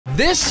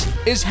This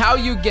is how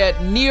you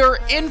get near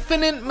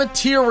infinite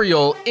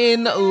material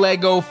in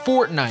Lego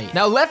Fortnite.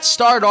 Now let's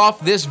start off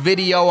this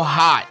video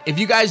hot. If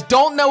you guys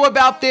don't know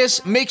about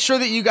this, make sure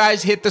that you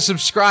guys hit the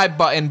subscribe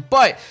button,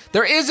 but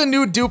there is a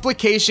new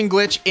duplication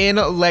glitch in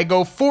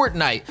Lego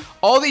Fortnite.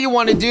 All that you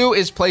want to do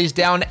is place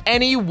down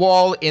any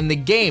wall in the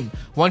game.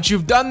 Once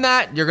you've done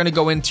that, you're going to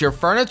go into your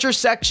furniture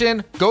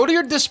section, go to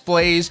your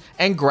displays,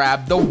 and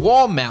grab the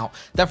wall mount.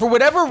 That for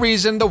whatever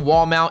reason, the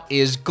wall mount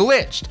is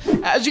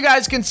glitched. As you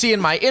guys can see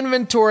in my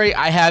inventory,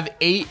 I have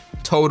 8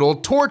 total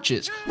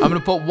torches. I'm gonna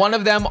put one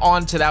of them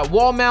onto that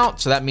wall mount,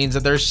 so that means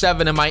that there's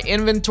 7 in my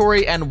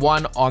inventory and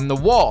 1 on the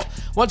wall.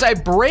 Once I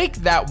break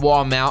that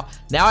wall mount,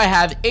 now I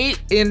have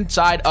 8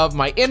 inside of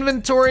my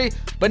inventory,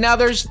 but now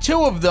there's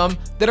 2 of them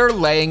that are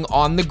laying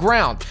on the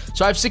ground.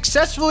 So I've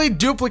successfully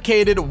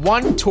duplicated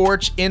 1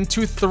 torch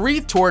into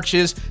 3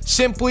 torches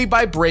simply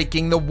by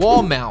breaking the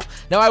wall mount.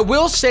 Now I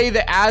will say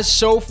that as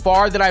so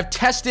far that I've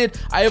tested,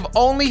 I have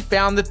only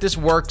found that this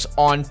works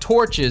on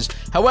torches.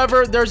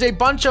 However, there's a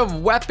bunch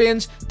of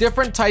weapons,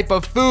 different type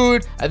of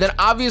food, and then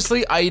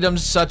obviously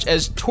items such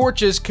as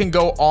torches can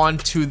go on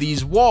to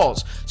these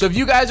walls. So if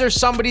you guys are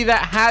somebody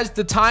that has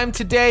the time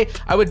today,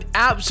 I would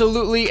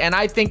absolutely, and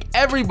I think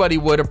everybody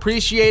would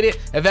appreciate it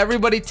if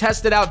everybody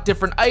tested out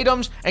different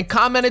items and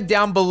commented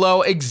down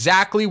below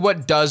exactly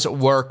what does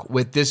work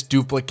with this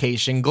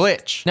duplication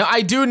glitch. Now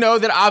I do know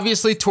that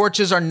obviously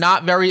torches are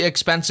not very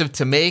expensive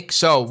to make,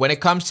 so when it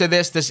comes to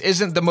this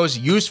isn't the most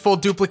useful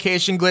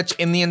duplication glitch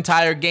in the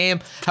entire game.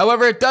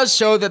 However, it does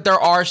show that there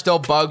are still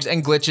bugs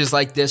and glitches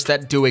like this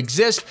that do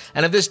exist,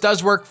 and if this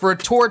does work for a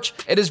torch,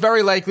 it is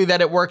very likely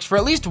that it works for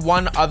at least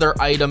one other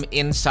item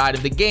inside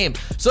of the game.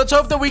 So let's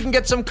hope that we can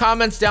get some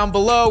comments down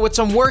below with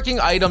some working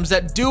items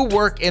that do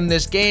work in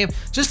this game,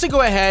 just to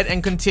go ahead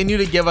and continue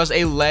to give us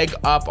a leg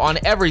up on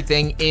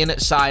everything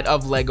inside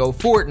of Lego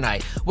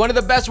Fortnite. One of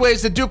the best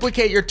ways to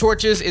duplicate your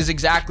torches is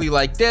exactly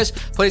like this.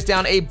 Place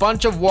down a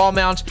bunch of wall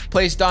mounts,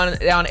 place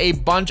down a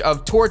bunch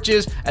of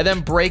torches, and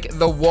then break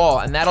the wall,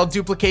 and that'll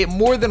duplicate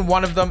more than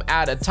one of them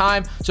at a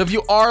time. So if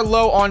you are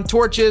low on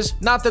torches,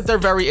 not that they're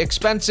very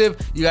expensive,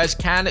 you guys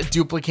can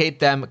duplicate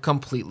them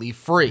completely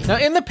free. Now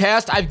in the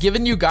past, I've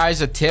given you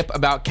guys a tip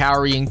about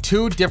carrying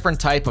 2 different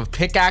type of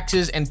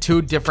pickaxes and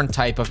 2 different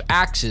type of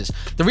axes.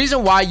 The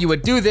reason why you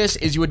would do this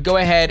is you would go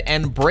ahead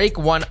and break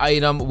one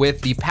item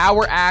with the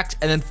power axe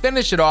and then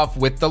finish it off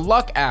with the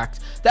luck axe.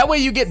 That way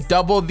you get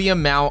double the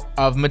amount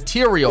of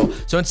material.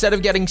 So instead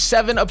of getting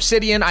 7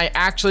 obsidian, I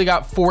actually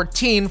got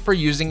 14 for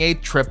using a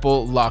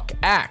triple luck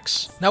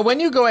axe. Now when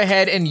you go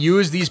ahead and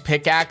use these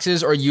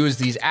pickaxes or use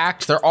these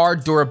axes, there are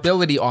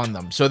durability on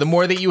them. So the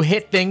more that you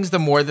hit things, the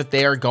more that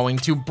they are going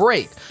to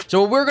break.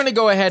 So what we're going to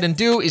go ahead and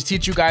do is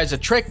teach you guys a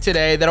trick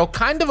today that'll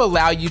kind of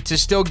allow you to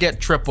still get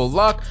triple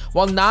luck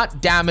while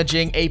not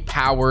damaging a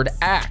powered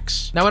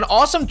axe. Now an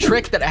awesome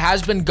trick that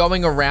has been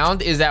going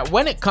around is that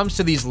when it comes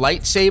to these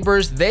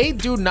lightsabers, they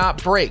do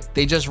not break.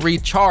 They just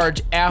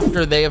recharge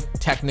after they have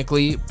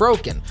technically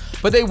broken.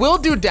 But they will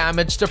do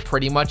damage to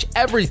pretty much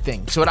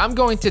everything. So what I'm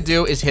going to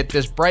do is hit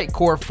this bright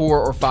core 4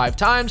 or 5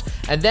 times,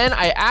 and then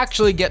I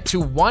actually get to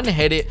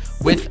one-hit it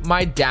with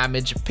my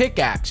damage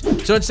pickaxe.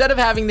 So instead of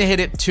having to hit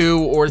it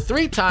 2 or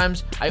 3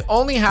 times, I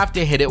only have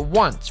to hit it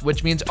once,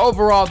 which means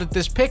overall that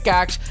this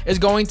pickaxe is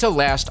going to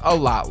last a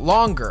lot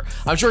longer.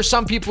 I'm sure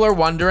some people are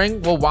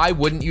wondering, well, why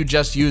wouldn't you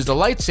just use the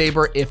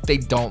lightsaber if they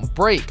don't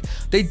break?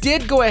 They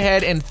did go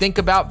ahead and think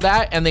about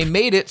that, and they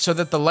made it so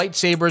that the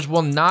lightsabers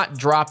will not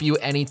drop you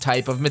any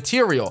type of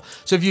material.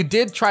 So if you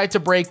did try to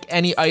break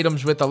any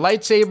items with a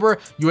lightsaber,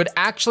 you would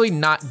actually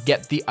not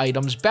get the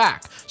items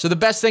back. So the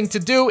best thing to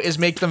do is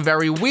make them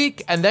very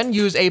weak and then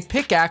use a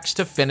pickaxe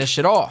to finish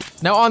it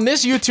off. Now on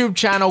this YouTube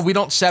channel, we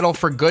don't settle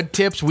for good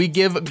tips, we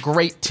give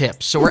great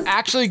tips. So we're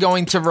actually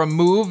going to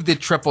remove the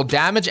triple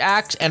damage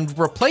axe and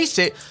replace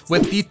it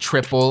with the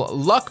triple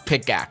luck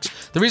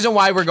pickaxe. The reason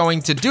why we're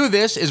going to do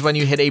this is when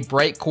you hit a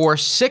bright core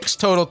 6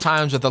 total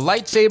times with a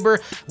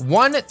lightsaber,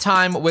 1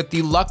 time with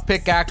the luck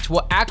pickaxe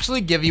will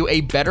actually give you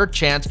a better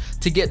chance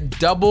to get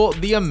double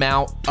the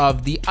amount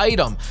of the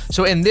item.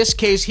 So in this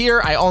case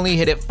here, I only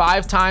hit it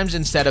 5 times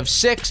instead of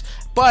 6.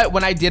 But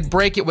when I did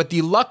break it with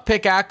the luck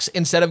pickaxe,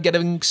 instead of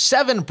getting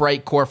 7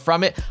 bright core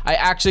from it, I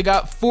actually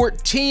got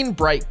 14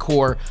 bright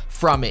core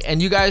from it.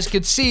 And you guys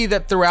could see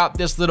that throughout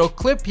this little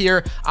clip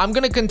here, I'm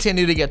going to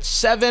continue to get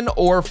 7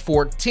 or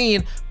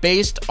 14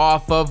 based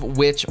off of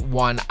which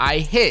one I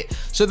hit.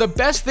 So the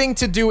best thing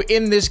to do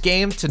in this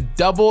game to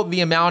double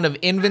the amount of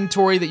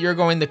inventory that you're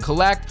going to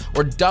collect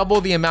or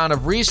double the amount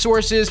of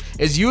resources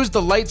is use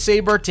the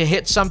lightsaber to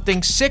hit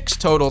something 6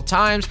 total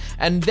times,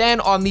 and then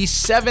on the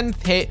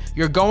 7th hit,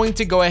 you're going to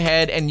to go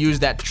ahead and use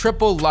that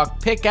triple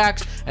luck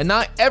pickaxe, and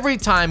not every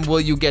time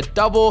will you get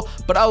double,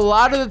 but a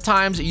lot of the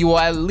times you will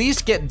at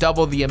least get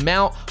double the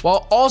amount,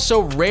 while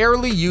also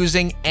rarely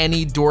using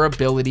any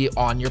durability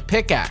on your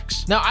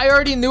pickaxe. Now, I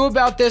already knew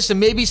about this, and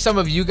maybe some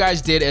of you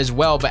guys did as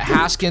well, but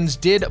Haskins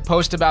did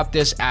post about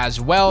this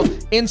as well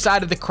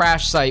inside of the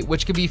crash site,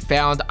 which can be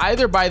found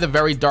either by the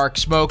very dark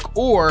smoke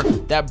or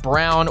that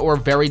brown or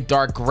very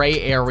dark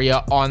gray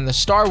area on the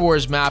Star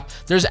Wars map.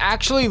 There's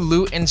actually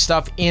loot and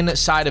stuff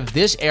inside of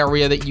this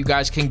area that you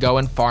guys can go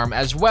and farm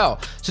as well.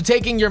 So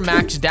taking your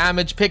max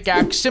damage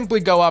pickaxe, simply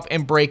go up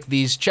and break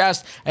these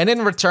chests, and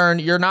in return,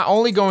 you're not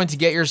only going to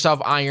get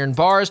yourself iron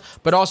bars,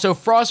 but also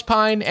frost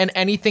pine and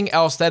anything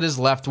else that is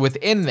left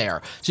within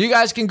there. So you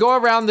guys can go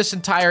around this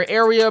entire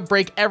area,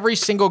 break every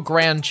single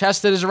grand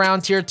chest that is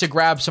around here to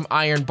grab some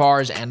iron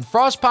bars and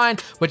frost pine,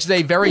 which is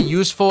a very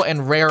useful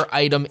and rare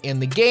item in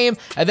the game,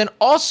 and then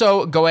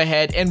also go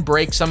ahead and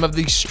break some of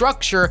the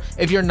structure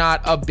if you're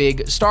not a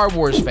big Star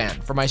Wars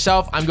fan. For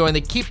myself, I'm going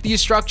to keep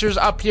these structures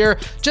up here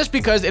just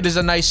because it is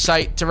a nice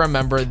site to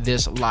remember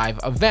this live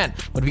event.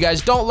 But if you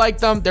guys don't like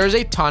them, there's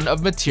a ton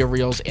of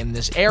materials in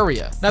this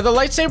area. Now, the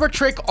lightsaber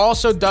trick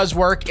also does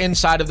work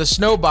inside of the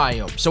snow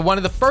biome. So one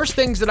of the first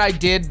things that I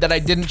did that I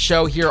didn't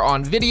show here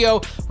on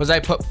video was I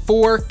put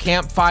 4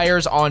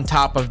 campfires on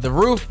top of the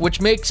roof,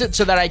 which makes it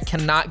so that I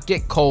cannot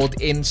get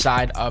cold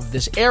inside of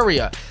this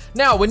area.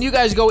 Now, when you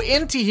guys go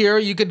into here,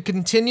 you can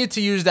continue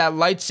to use that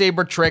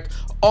lightsaber trick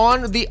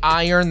on the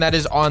iron that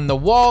is on the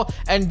wall,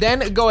 and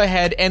then go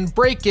ahead and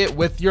break it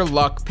with your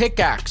luck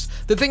pickaxe.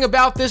 The thing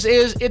about this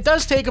is it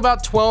does take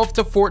about 12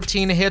 to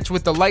 14 hits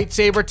with the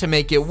lightsaber to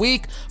make it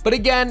weak, but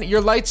again,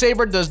 your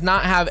lightsaber does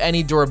not have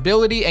any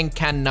durability and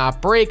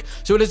cannot break,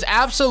 so it is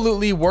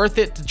absolutely worth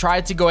it to try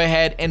to go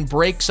ahead and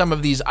break some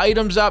of these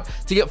items up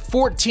to get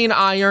 14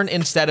 iron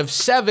instead of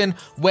 7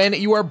 when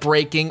you are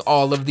breaking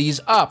all of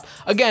these up.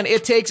 Again,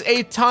 it takes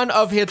a ton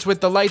of hits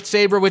with the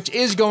lightsaber, which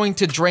is going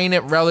to drain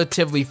it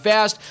relatively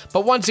fast,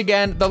 but once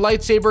again, the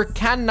lightsaber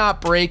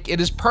cannot break. It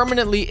is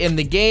permanently in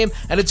the game,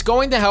 and it's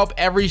going to help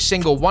every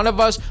single one of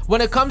us when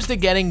it comes to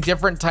getting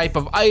different type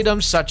of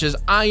items such as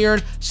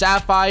iron,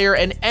 sapphire,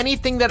 and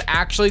anything that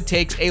actually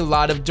takes a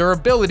lot of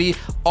durability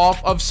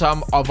off of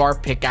some of our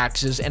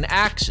pickaxes and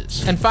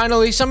axes. And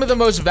finally, some of the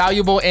most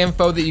valuable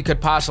info that you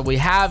could possibly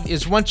have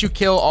is once you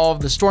kill all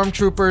of the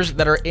stormtroopers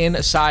that are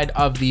inside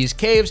of these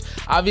caves,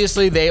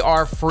 obviously they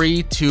are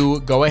free to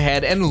go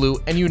ahead and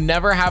loot, and you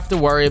never have to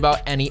worry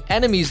about any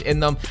enemies in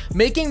them,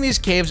 making these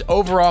caves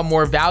overall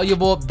more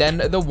valuable than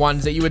the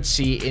ones that you would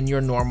see in your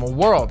normal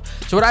world.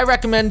 So what I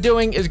recommend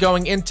doing is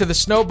going into the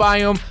snow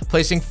biome,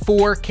 placing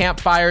 4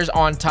 campfires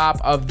on top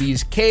of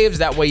these caves.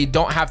 That way you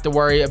don't have to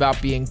worry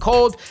about being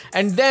cold,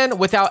 and then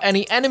without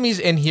any enemies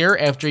in here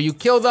after you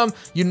kill them,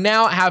 you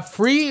now have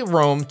free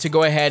roam to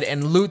go ahead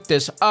and loot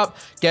this up,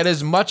 get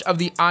as much of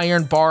the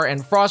iron bar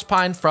and frost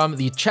pine from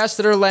the chests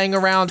that are laying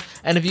around,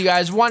 and if you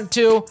guys want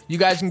to, you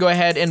guys can go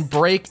ahead and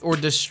break or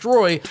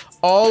destroy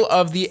all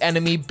of the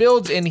enemy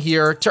builds in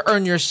here to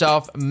earn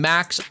yourself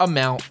max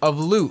amount of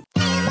loot.